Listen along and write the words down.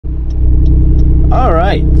All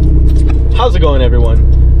right, how's it going,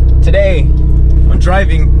 everyone? Today I'm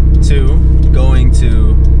driving going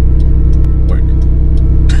to work.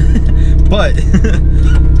 But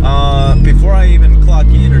before I even clock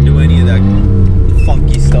in or do any of that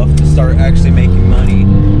funky stuff to start actually making money,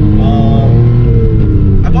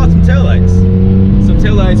 I bought some taillights. Some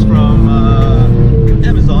taillights from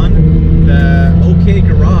Amazon that OK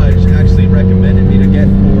Garage actually recommended me to get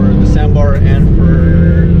for the sandbar and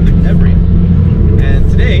for the Every.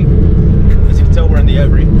 And today, as you can tell, we're in the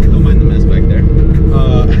Every. Don't mind the mess back there.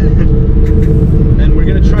 And we're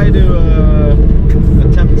gonna try to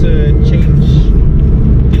attempt to change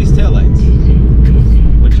these taillights,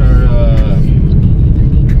 which are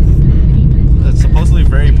supposedly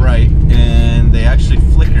very bright, and they actually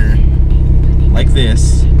flicker like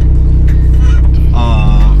this.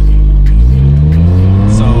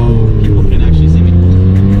 So people can actually see me,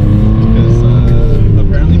 because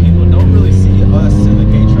apparently people don't really see us in the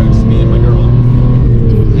K-Trucks, me and my girl,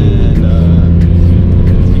 and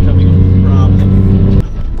it's becoming a problem.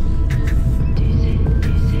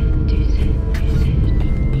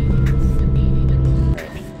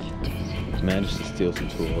 Managed to steal some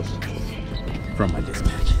tools from my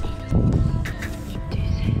dispatch.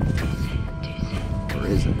 Or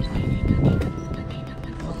is it?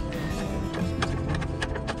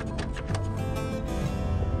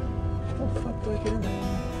 How the fuck do I get in there?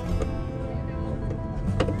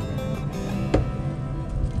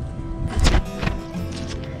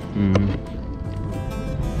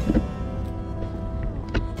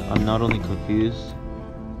 I'm not only confused,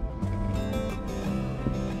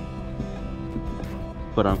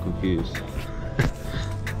 but I'm confused.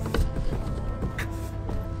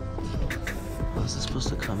 How's this supposed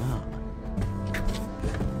to come out?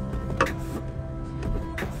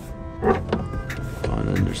 Oh, and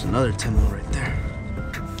then there's another 10 mil right there.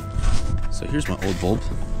 So here's my old bulb.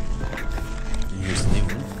 And here's the new one.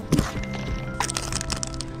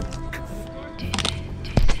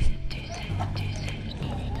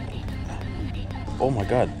 Oh my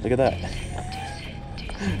god, look at that.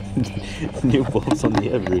 New bulbs on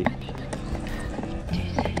the Every.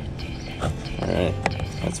 Alright,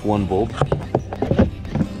 that's one bulb.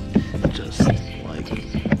 Just like,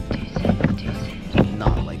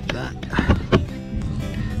 not like that.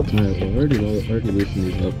 Alright, well, I already loosened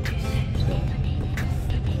these up.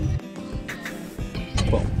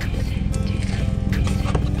 Boom.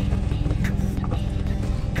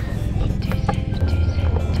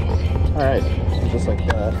 Alright, so just like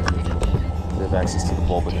that. We have access to the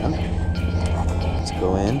bulb again. Let's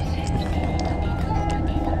go in.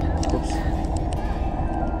 Oops.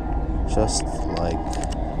 Just like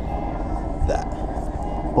that.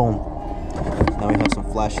 Boom. Now we have some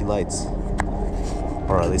flashy lights.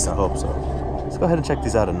 Or at least I hope so. Let's go ahead and check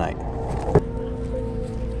these out at night.